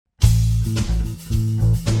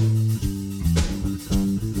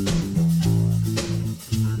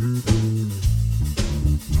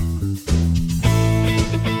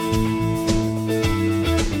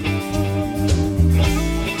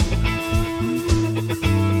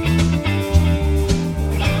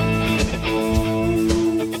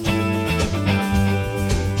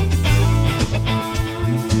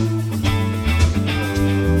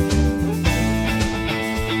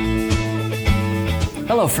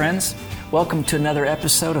friends. Welcome to another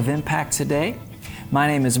episode of Impact Today. My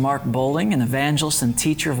name is Mark Bowling, an evangelist and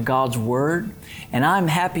teacher of God's Word, and I'm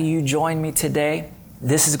happy you joined me today.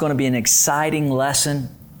 This is going to be an exciting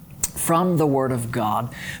lesson from the Word of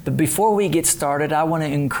God. But before we get started, I want to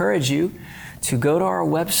encourage you to go to our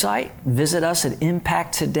website, visit us at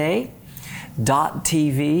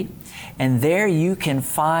impacttoday.tv, and there you can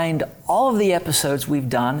find all of the episodes we've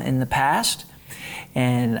done in the past.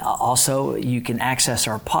 And also, you can access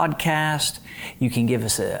our podcast. You can give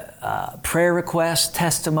us a prayer request,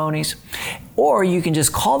 testimonies, or you can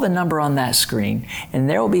just call the number on that screen, and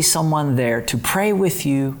there will be someone there to pray with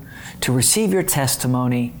you, to receive your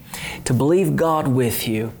testimony, to believe God with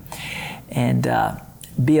you, and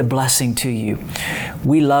be a blessing to you.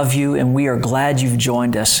 We love you, and we are glad you've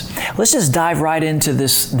joined us. Let's just dive right into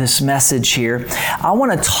this message here. I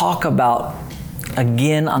want to talk about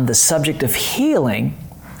again on the subject of healing,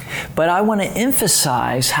 but I want to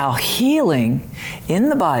emphasize how healing in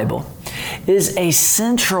the Bible is a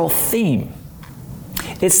central theme.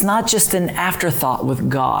 It's not just an afterthought with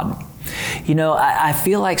God. You know, I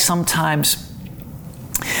feel like sometimes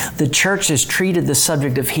the church has treated the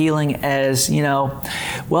subject of healing as,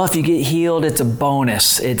 well, if you get healed, it's a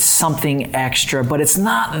bonus. It's something extra, but it's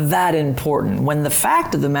not that important. When the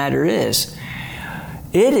fact of the matter is,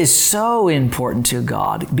 it is so important to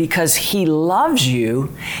God because He loves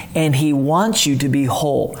you and He wants you to be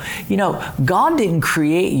whole. God didn't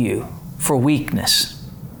create you for weakness.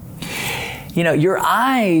 Your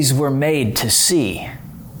eyes were made to see.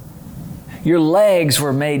 Your legs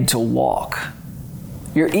were made to walk.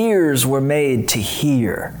 Your ears were made to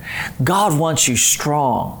hear. God wants you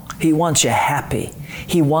strong. He wants you happy.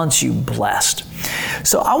 He wants you blessed.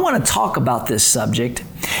 So I want to talk about this subject,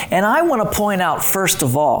 and I want to point out, first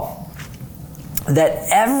of all, that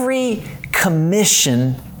every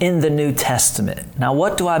commission in the New Testament. Now,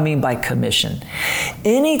 what do I mean by commission?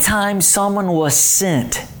 Anytime someone was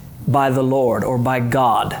sent by the Lord or by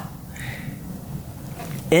God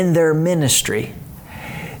in their ministry,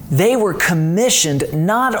 they were commissioned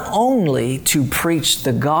not only to preach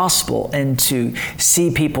the gospel and to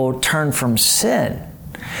see people turn from sin,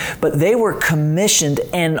 but they were commissioned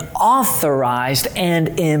and authorized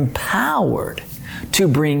and empowered to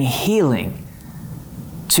bring healing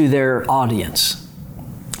to their audience.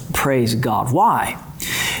 Praise God. Why?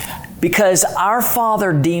 Because our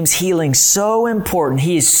Father deems healing so important.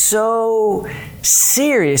 He is so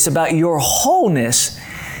serious about your wholeness.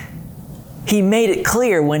 He made it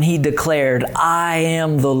clear when He declared, "I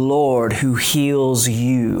am the Lord who heals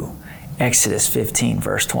you." Exodus 15,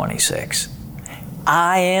 verse 26.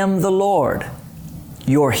 I am the Lord,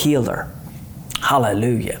 your healer.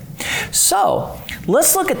 Hallelujah. So,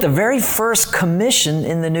 let's look at the very first commission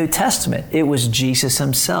in the New Testament. It was Jesus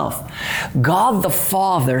Himself. God the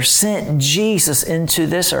Father sent Jesus into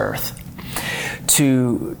this earth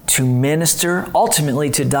to minister,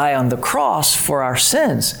 ultimately to die on the cross for our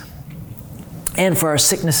sins and for our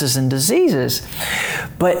sicknesses and diseases.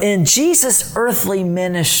 But in Jesus' earthly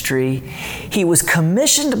ministry, He was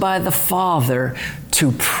commissioned by the Father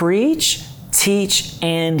to preach, teach,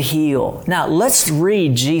 and heal. Now, let's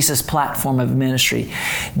read Jesus' platform of ministry.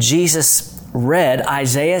 Jesus read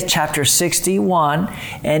Isaiah chapter 61,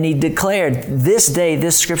 and He declared, "This day,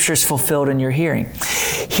 this scripture is fulfilled in your hearing."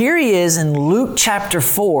 Here He is in Luke chapter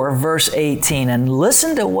 4, verse 18, and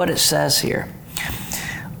listen to what it says here.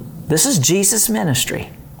 This is Jesus'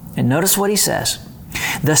 ministry. And notice what He says.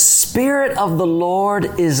 "The Spirit of the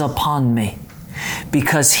Lord is upon me,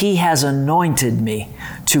 because He has anointed me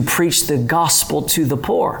to preach the gospel to the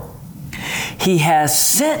poor. He has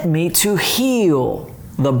sent me to heal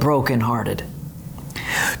the brokenhearted,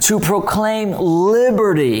 to proclaim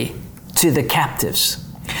liberty to the captives,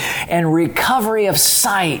 and recovery of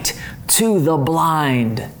sight to the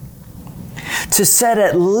blind, to set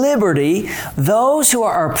at liberty those who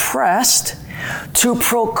are oppressed, to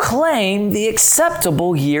proclaim the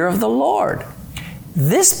acceptable year of the Lord."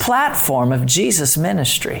 This platform of Jesus'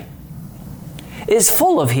 ministry is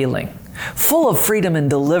full of healing, full of freedom and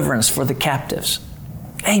deliverance for the captives.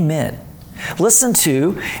 Amen. Listen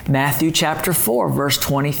to Matthew chapter 4, verse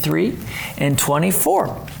 23 and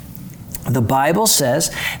 24. The Bible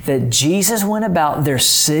says that Jesus went about their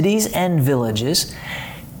cities and villages,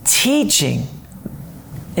 teaching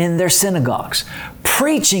in their synagogues,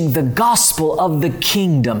 preaching the gospel of the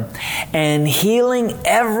kingdom, and healing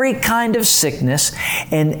every kind of sickness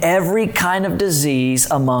and every kind of disease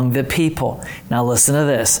among the people. Now listen to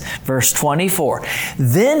this, verse 24.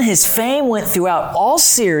 "Then His fame went throughout all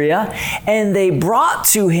Syria, and they brought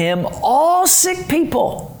to Him all sick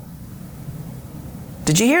people."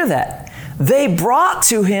 Did you hear that? They brought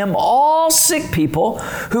to him all sick people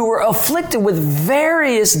who were afflicted with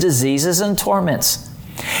various diseases and torments,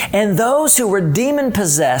 and those who were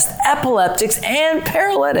demon-possessed, epileptics, and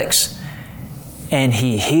paralytics, and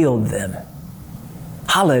he healed them.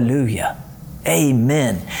 Hallelujah.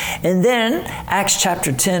 Amen. And then Acts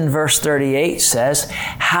chapter 10 verse 38 says,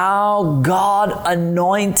 how God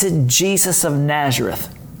anointed Jesus of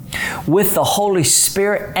Nazareth with the Holy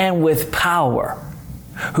Spirit and with power,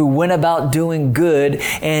 who went about doing good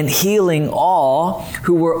and healing all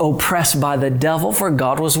who were oppressed by the devil, for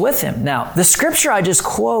God was with him. Now, the scripture I just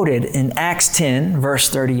quoted in Acts 10 verse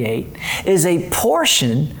 38 is a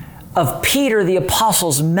portion of Peter the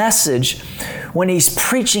Apostle's message when he's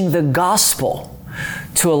preaching the gospel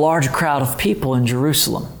to a large crowd of people in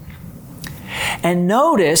Jerusalem. And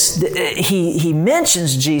notice he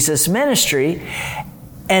mentions Jesus' ministry.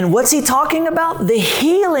 And what's he talking about? The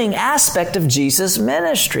healing aspect of Jesus'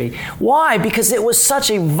 ministry. Why? Because it was such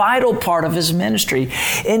a vital part of his ministry.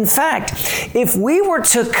 In fact, if we were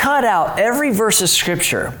to cut out every verse of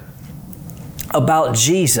Scripture about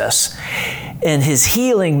Jesus and his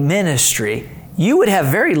healing ministry, you would have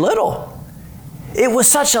very little. It was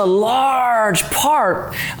such a large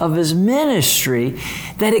part of his ministry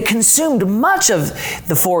that it consumed much of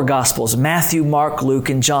the four Gospels, Matthew, Mark, Luke,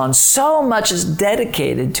 and John. So much is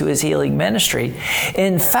dedicated to his healing ministry.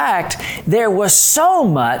 In fact, there was so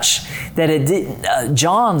much that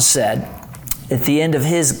John said at the end of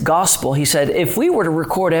his gospel, he said, if we were to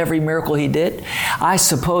record every miracle he did, I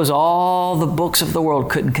suppose all the books of the world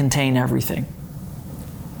couldn't contain everything.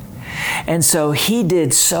 And so he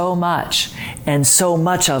did so much, and so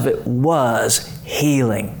much of it was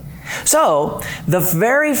healing. So the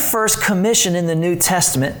very first commission in the New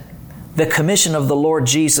Testament, the commission of the Lord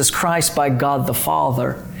Jesus Christ by God the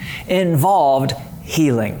Father, involved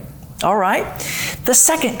healing. All right. The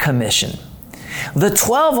second commission. The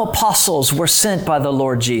 12 apostles were sent by the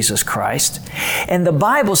Lord Jesus Christ, and the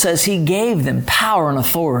Bible says he gave them power and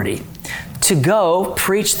authority to go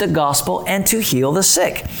preach the gospel and to heal the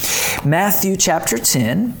sick. Matthew chapter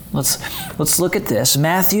 10, let's look at this.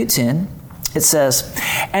 Matthew 10, it says,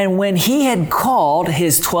 and when he had called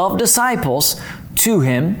his 12 disciples to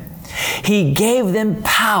him, he gave them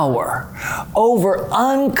power over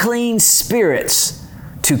unclean spirits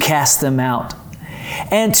to cast them out,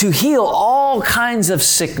 and to heal all kinds of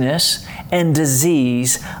sickness and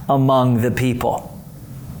disease among the people.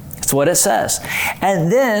 That's what it says.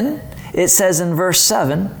 And then it says in verse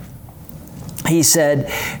 7, he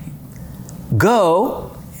said,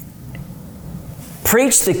 go,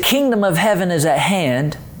 preach the kingdom of heaven is at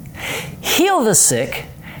hand, heal the sick,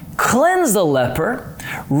 cleanse the leper,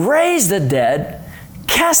 raise the dead,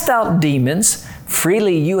 cast out demons.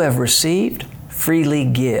 Freely you have received, freely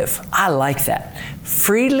give. I like that.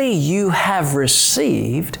 Freely you have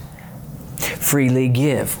received, freely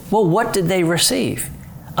give. Well, what did they receive?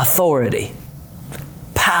 Authority,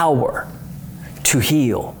 power to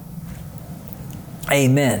heal.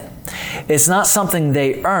 Amen. It's not something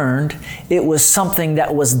they earned. It was something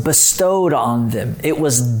that was bestowed on them. It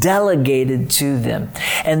was delegated to them.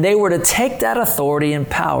 And they were to take that authority and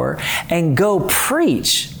power and go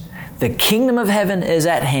preach. The kingdom of heaven is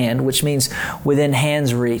at hand, which means within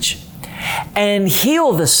hand's reach, and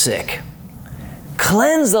heal the sick,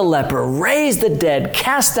 cleanse the leper, raise the dead,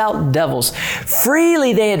 cast out devils.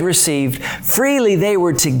 Freely they had received, freely they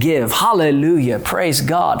were to give. Hallelujah. Praise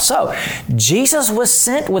God. So Jesus was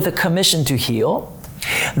sent with a commission to heal.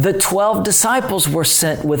 The 12 disciples were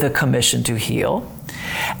sent with a commission to heal.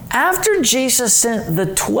 After Jesus sent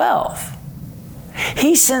the 12,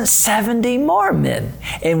 he sent 70 more men.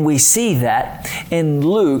 And we see that in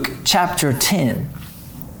Luke chapter 10.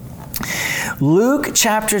 Luke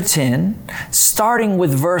chapter 10, starting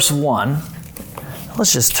with verse 1.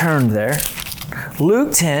 Let's just turn there.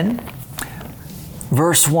 Luke 10,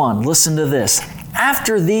 verse 1. Listen to this.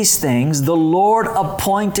 After these things, the Lord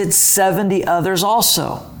appointed 70 others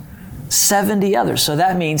also. 70 others. So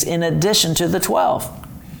that means in addition to the 12.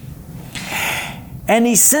 And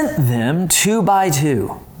he sent them 2 by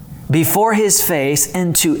 2 before his face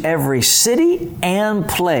into every city and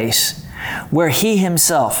place where he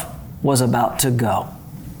himself was about to go.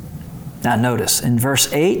 Now notice in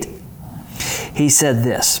verse 8, he said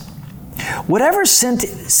this, whatever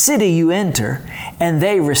city you enter and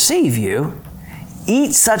they receive you,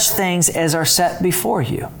 eat such things as are set before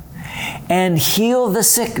you, and heal the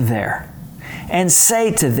sick there, and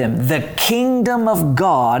say to them, the kingdom of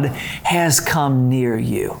God has come near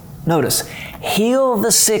you. Notice, heal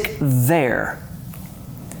the sick there,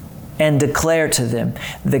 and declare to them,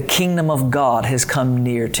 the kingdom of God has come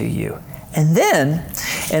near to you. And then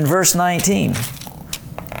in verse 19,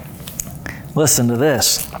 listen to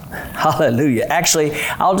this. Hallelujah. Actually,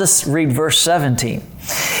 I'll just read verse 17.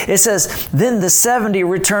 It says, "Then the 70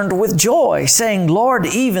 returned with joy, saying, 'Lord,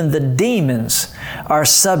 even the demons are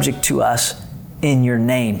subject to us in your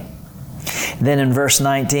name.'" Then in verse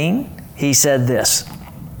 19, he said this,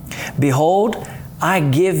 "Behold, I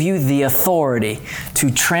give you the authority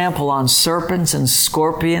to trample on serpents and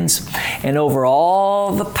scorpions and over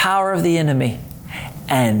all the power of the enemy,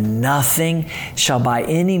 and nothing shall by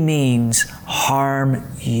any means harm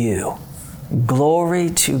you." Glory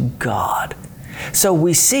to God. So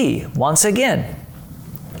we see, once again,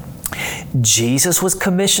 Jesus was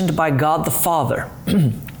commissioned by God the Father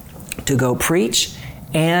to go preach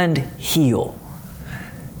and heal.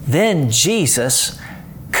 Then Jesus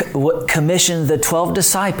commissioned the 12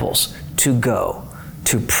 disciples to go,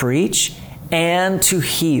 to preach and to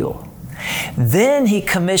heal. Then He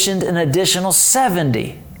commissioned an additional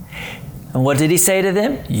 70. And what did He say to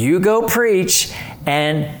them? You go preach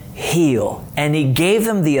and heal. And He gave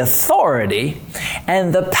them the authority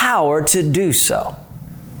and the power to do so.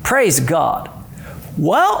 Praise God.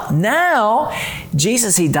 Well, now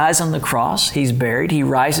Jesus, He dies on the cross. He's buried. He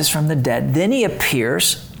rises from the dead. Then He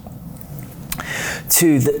appears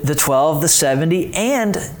to the 12, the 70,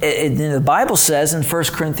 and the Bible says in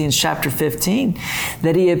 1 Corinthians chapter 15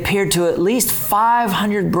 that He appeared to at least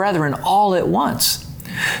 500 brethren all at once.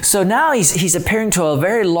 So now he's appearing to a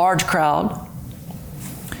very large crowd.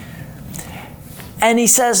 And He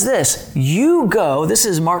says this, you go, this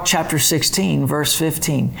is Mark chapter 16, verse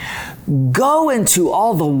 15, "Go into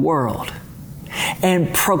all the world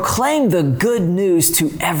and proclaim the good news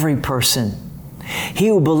to every person. He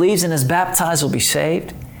who believes and is baptized will be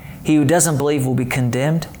saved. He who doesn't believe will be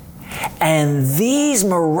condemned. And these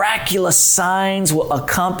miraculous signs will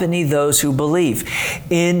accompany those who believe.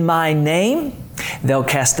 In my name, they'll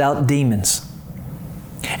cast out demons."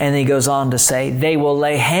 And He goes on to say, "They will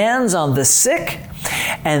lay hands on the sick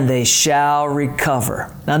and they shall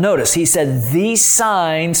recover." Now notice, He said these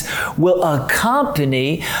signs will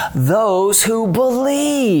accompany those who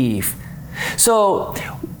believe. So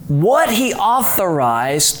what He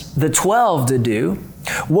authorized the 12 to do,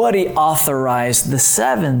 what He authorized the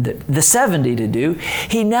 70 to do,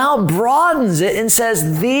 He now broadens it and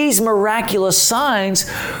says these miraculous signs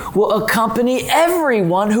will accompany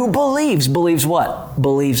everyone who believes. Believes what?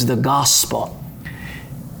 Believes the gospel.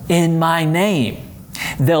 In my name,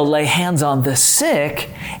 they'll lay hands on the sick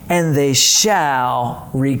and they shall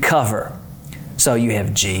recover. So you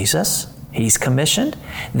have Jesus, He's commissioned.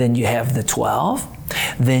 Then you have the 12.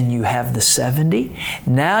 Then you have the 70.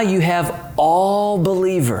 Now you have all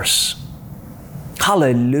believers.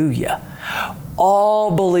 Hallelujah.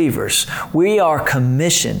 All believers. We are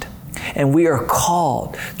commissioned and we are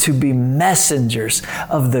called to be messengers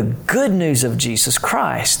of the good news of Jesus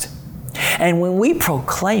Christ. And when we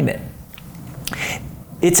proclaim it,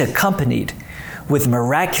 it's accompanied with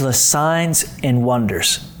miraculous signs and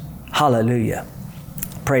wonders. Hallelujah.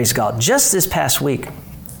 Praise God. Just this past week,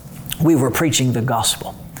 we were preaching the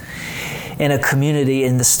gospel in a community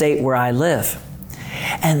in the state where I live.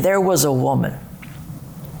 And there was a woman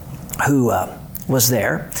who was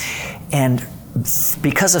there. And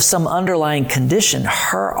because of some underlying condition,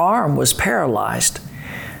 her arm was paralyzed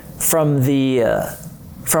from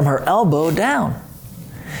her elbow down.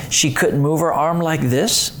 She couldn't move her arm like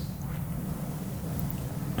this.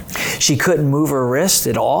 She couldn't move her wrist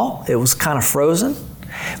at all. It was kind of frozen.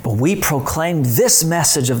 But we proclaimed this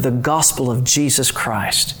message of the gospel of Jesus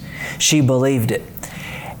Christ. She believed it.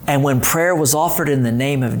 And when prayer was offered in the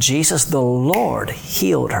name of Jesus, the Lord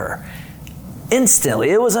healed her instantly.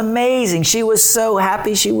 It was amazing. She was so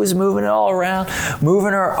happy. She was moving it all around,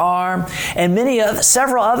 moving her arm. And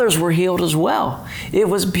several others were healed as well. It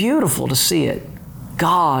was beautiful to see it.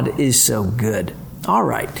 God is so good. All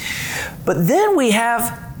right. But then we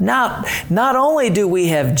have, not only do we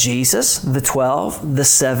have Jesus, the 12, the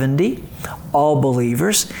 70, all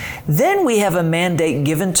believers, then we have a mandate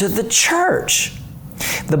given to the church.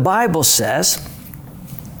 The Bible says,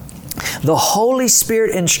 the Holy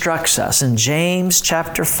Spirit instructs us in James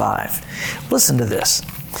chapter 5. Listen to this.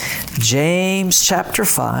 James chapter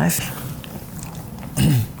 5,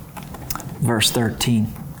 verse 13.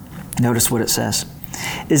 Notice what it says.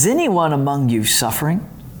 Is anyone among you suffering?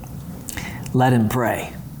 Let him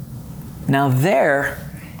pray. Now there,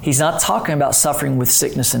 he's not talking about suffering with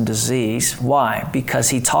sickness and disease. Why? Because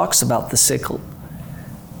he talks about the sick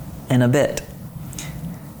in a bit.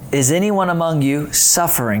 Is anyone among you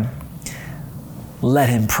suffering? Let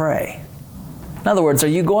him pray. In other words, are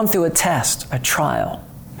you going through a test, a trial,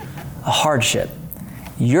 a hardship?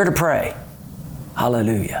 You're to pray.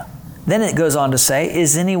 Hallelujah. Then it goes on to say,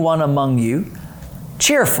 is anyone among you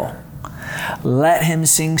cheerful? Let him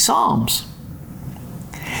sing psalms.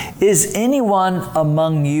 Is anyone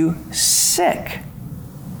among you sick?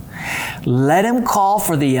 Let him call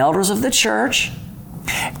for the elders of the church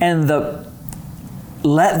and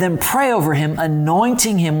let them pray over him,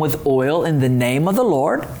 anointing him with oil in the name of the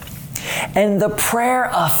Lord. And the prayer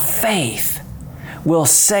of faith will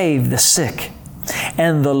save the sick,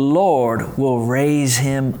 and the Lord will raise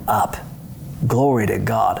him up. Glory to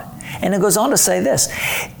God. And it goes on to say this,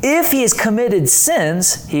 if he has committed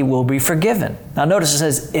sins, he will be forgiven. Now notice it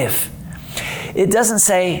says if. It doesn't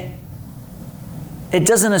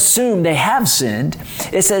assume they have sinned.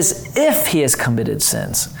 It says if he has committed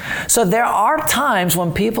sins. So there are times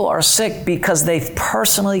when people are sick because they've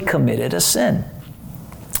personally committed a sin,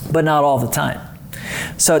 but not all the time.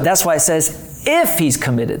 So that's why it says if he's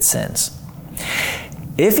committed sins.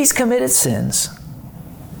 If he's committed sins,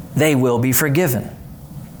 they will be forgiven.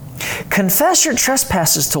 Confess your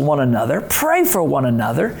trespasses to one another. Pray for one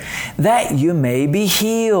another that you may be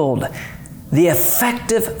healed. The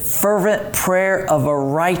effective, fervent prayer of a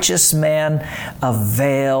righteous man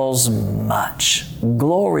avails much.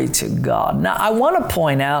 Glory to God. Now, I want to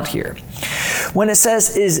point out here, when it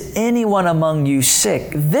says, is anyone among you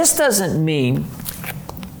sick? This doesn't mean,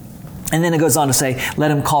 and then it goes on to say,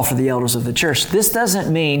 let him call for the elders of the church. This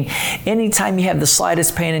doesn't mean anytime you have the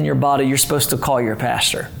slightest pain in your body, you're supposed to call your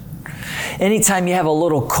pastor. Anytime you have a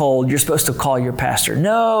little cold, you're supposed to call your pastor.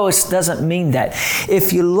 No, it doesn't mean that.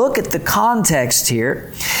 If you look at the context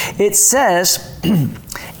here, it says,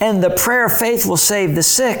 and the prayer of faith will save the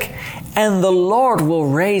sick, and the Lord will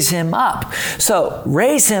raise him up. So,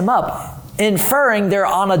 raise him up, inferring they're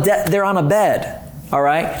on a bed, all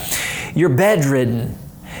right? You're bedridden.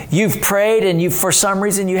 You've prayed and for some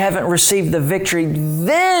reason you haven't received the victory.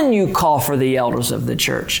 Then you call for the elders of the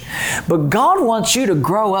church. But God wants you to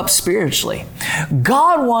grow up spiritually.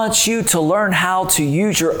 God wants you to learn how to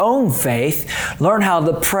use your own faith, learn how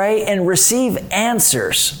to pray and receive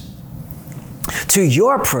answers to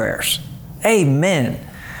your prayers. Amen.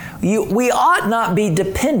 We ought not be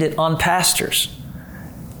dependent on pastors.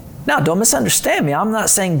 Now, don't misunderstand me. I'm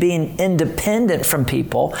not saying being independent from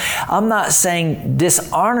people. I'm not saying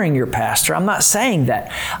dishonoring your pastor. I'm not saying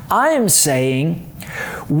that. I am saying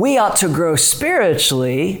we ought to grow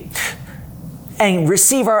spiritually and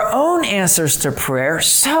receive our own answers to prayer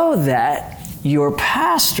so that your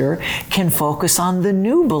pastor can focus on the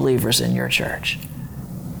new believers in your church.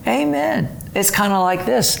 Amen. It's kind of like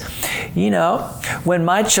this. You know, when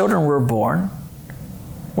my children were born,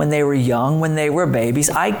 when they were young, when they were babies,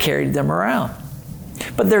 I carried them around.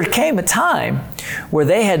 But there came a time where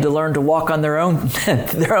they had to learn to walk on their own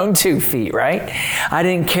 2 feet, right? I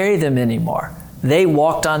didn't carry them anymore. They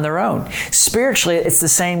walked on their own. Spiritually, it's the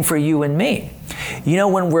same for you and me. You know,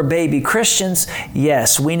 when we're baby Christians,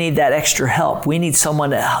 yes, we need that extra help. We need someone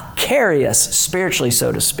to carry us spiritually,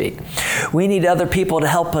 so to speak. We need other people to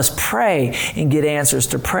help us pray and get answers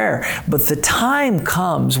to prayer. But the time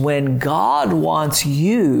comes when God wants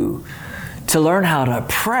you to learn how to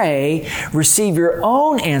pray, receive your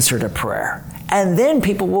own answer to prayer. And then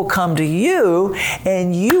people will come to you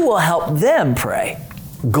and you will help them pray.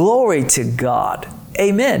 Glory to God.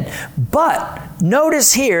 Amen. But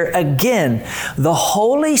notice here again, the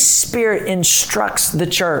Holy Spirit instructs the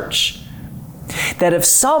church that if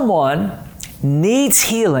someone needs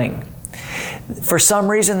healing, for some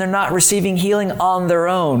reason they're not receiving healing on their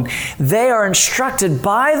own, they are instructed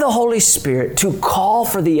by the Holy Spirit to call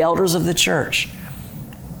for the elders of the church.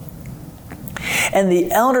 And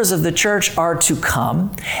the elders of the church are to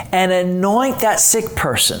come and anoint that sick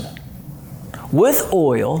person with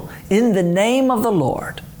oil in the name of the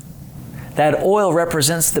Lord. That oil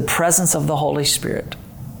represents the presence of the Holy Spirit.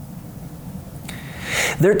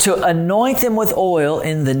 They're to anoint them with oil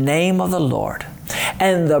in the name of the Lord.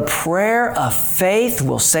 And the prayer of faith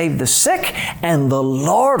will save the sick, and the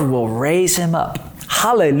Lord will raise him up.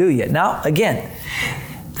 Hallelujah. Now, again,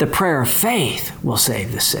 the prayer of faith will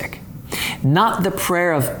save the sick. Not the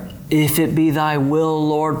prayer of, if it be thy will,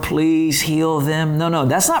 Lord, please heal them. No,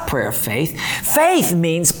 that's not prayer of faith. Faith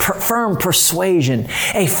means firm persuasion,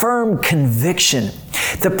 a firm conviction.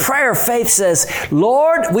 The prayer of faith says,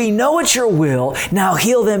 Lord, we know it's your will. Now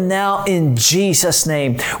heal them now in Jesus'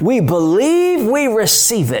 name. We believe, we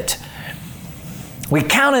receive it. We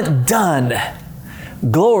count it done.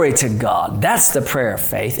 Glory to God. That's the prayer of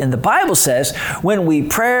faith. And the Bible says when we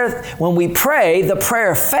pray the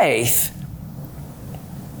prayer of faith,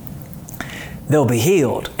 they'll be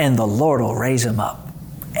healed and the Lord will raise them up.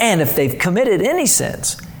 And if they've committed any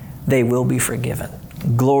sins, they will be forgiven.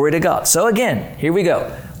 Glory to God. So again, here we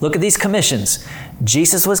go. Look at these commissions.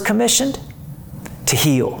 Jesus was commissioned to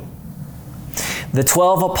heal. The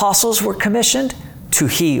 12 apostles were commissioned to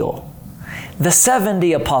heal. The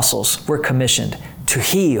 70 apostles were commissioned to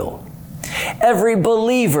heal. Every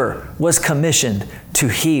believer was commissioned to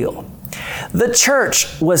heal. The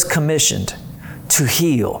church was commissioned to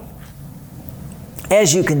heal.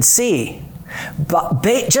 As you can see,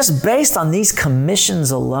 just based on these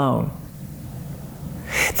commissions alone,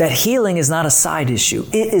 that healing is not a side issue.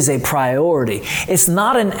 It is a priority. It's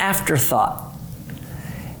not an afterthought.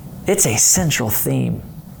 It's a central theme.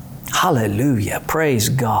 Hallelujah. Praise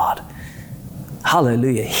God.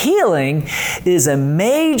 Hallelujah. Healing is a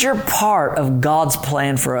major part of God's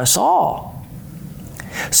plan for us all.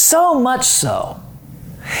 So much so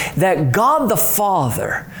that God the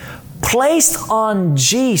Father placed on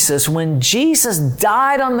Jesus, when Jesus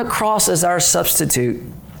died on the cross as our substitute,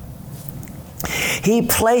 He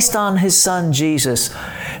placed on His Son Jesus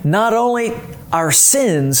not only our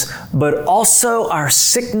sins, but also our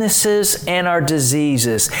sicknesses and our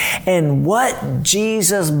diseases. And what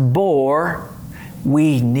Jesus bore,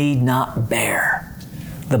 we need not bear.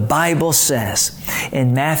 The Bible says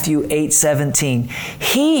in Matthew 8:17,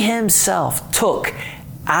 He Himself took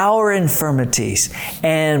our infirmities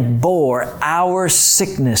and bore our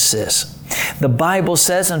sicknesses. The Bible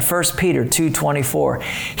says in 1 Peter 2:24,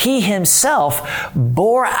 He Himself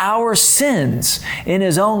bore our sins in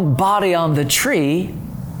His own body on the tree,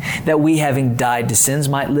 that we, having died to sins,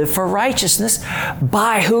 might live for righteousness,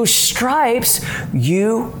 by whose stripes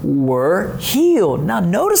you were healed. Now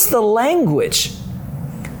notice the language.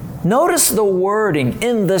 Notice the wording.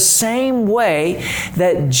 In the same way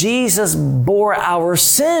that Jesus bore our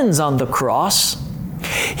sins on the cross,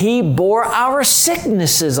 He bore our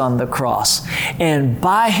sicknesses on the cross, and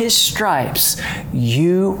by His stripes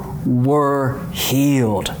you were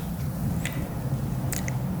healed.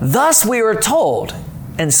 Thus we are told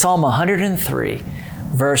in Psalm 103,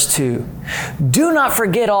 verse 2, do not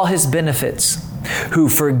forget all His benefits, who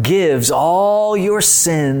forgives all your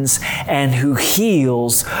sins and who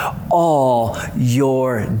heals all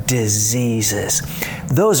your diseases.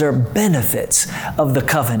 Those are benefits of the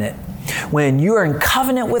covenant. When you are in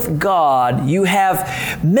covenant with God, you have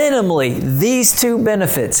minimally these two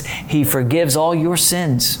benefits. He forgives all your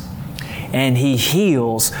sins and He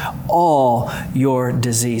heals all your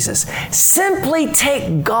diseases. Simply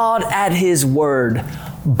take God at His word.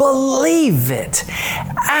 Believe it.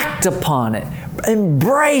 Act upon it.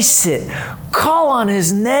 Embrace it. Call on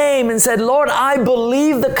His name and said, Lord, I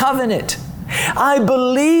believe the covenant. I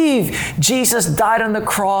believe Jesus died on the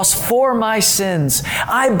cross for my sins.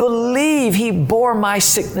 I believe He bore my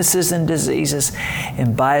sicknesses and diseases,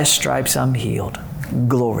 and by His stripes I'm healed.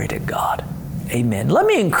 Glory to God. Amen. Let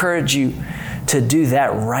me encourage you to do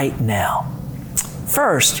that right now.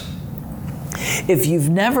 First, if you've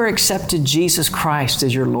never accepted Jesus Christ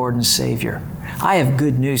as your Lord and Savior, I have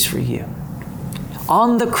good news for you.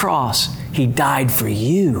 On the cross, He died for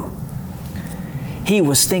you. He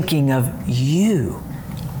was thinking of you.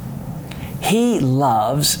 He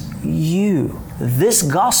loves you. This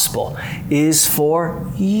gospel is for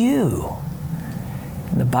you.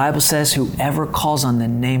 And the Bible says, whoever calls on the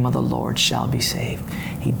name of the Lord shall be saved.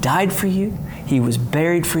 He died for you. He was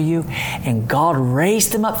buried for you. And God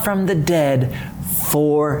raised Him up from the dead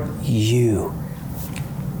for you,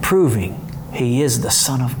 proving He is the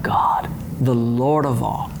Son of God, the Lord of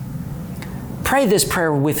all. Pray this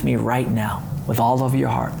prayer with me right now with all of your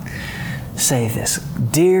heart. Say this: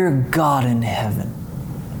 Dear God in heaven,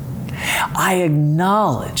 I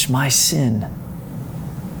acknowledge my sin,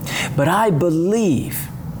 but I believe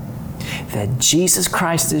that Jesus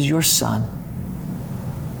Christ is your Son.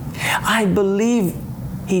 I believe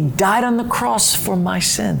He died on the cross for my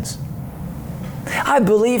sins. I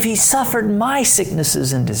believe He suffered my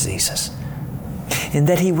sicknesses and diseases, and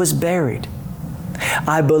that He was buried.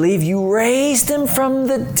 I believe You raised Him from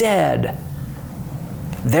the dead.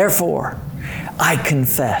 Therefore, I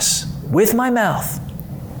confess with my mouth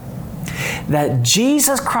that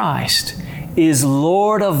Jesus Christ is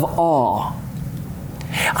Lord of all.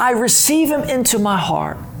 I receive Him into my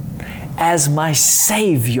heart as my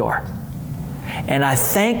Savior. And I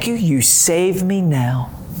thank You, You save me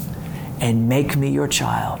now and make me Your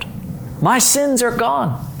child. My sins are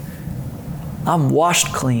gone. I'm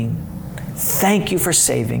washed clean. Thank You for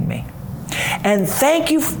saving me. And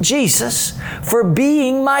thank You, Jesus, for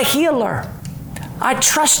being my healer. I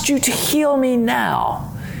trust You to heal me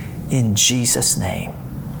now in Jesus' name.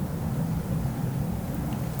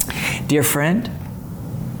 Dear friend,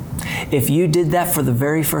 if you did that for the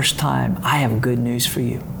very first time, I have good news for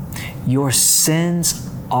you. Your sins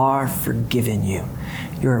are forgiven you.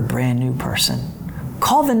 You're a brand new person.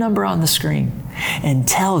 Call the number on the screen and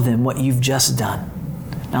tell them what you've just done.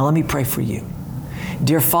 Now let me pray for you.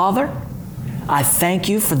 Dear Father, I thank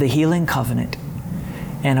you for the healing covenant.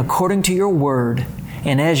 And according to your word,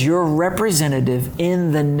 and as your representative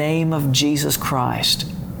in the name of Jesus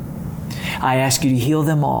Christ, I ask you to heal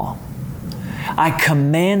them all. I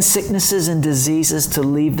command sicknesses and diseases to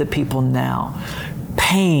leave the people now.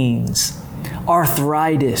 Pains,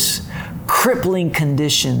 arthritis, crippling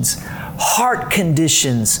conditions, heart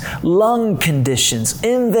conditions, lung conditions,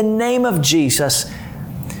 in the name of Jesus,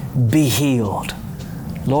 be healed.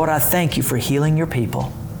 Lord, I thank you for healing your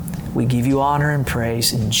people. We give you honor and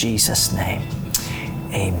praise in Jesus' name.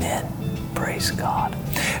 Amen. Praise God.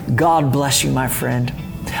 God bless you, my friend.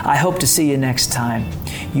 I hope to see you next time.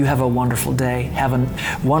 You have a wonderful day. Have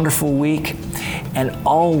a wonderful week. And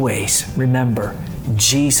always remember,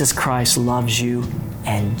 Jesus Christ loves you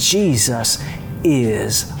and Jesus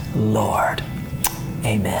is Lord.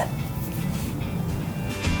 Amen.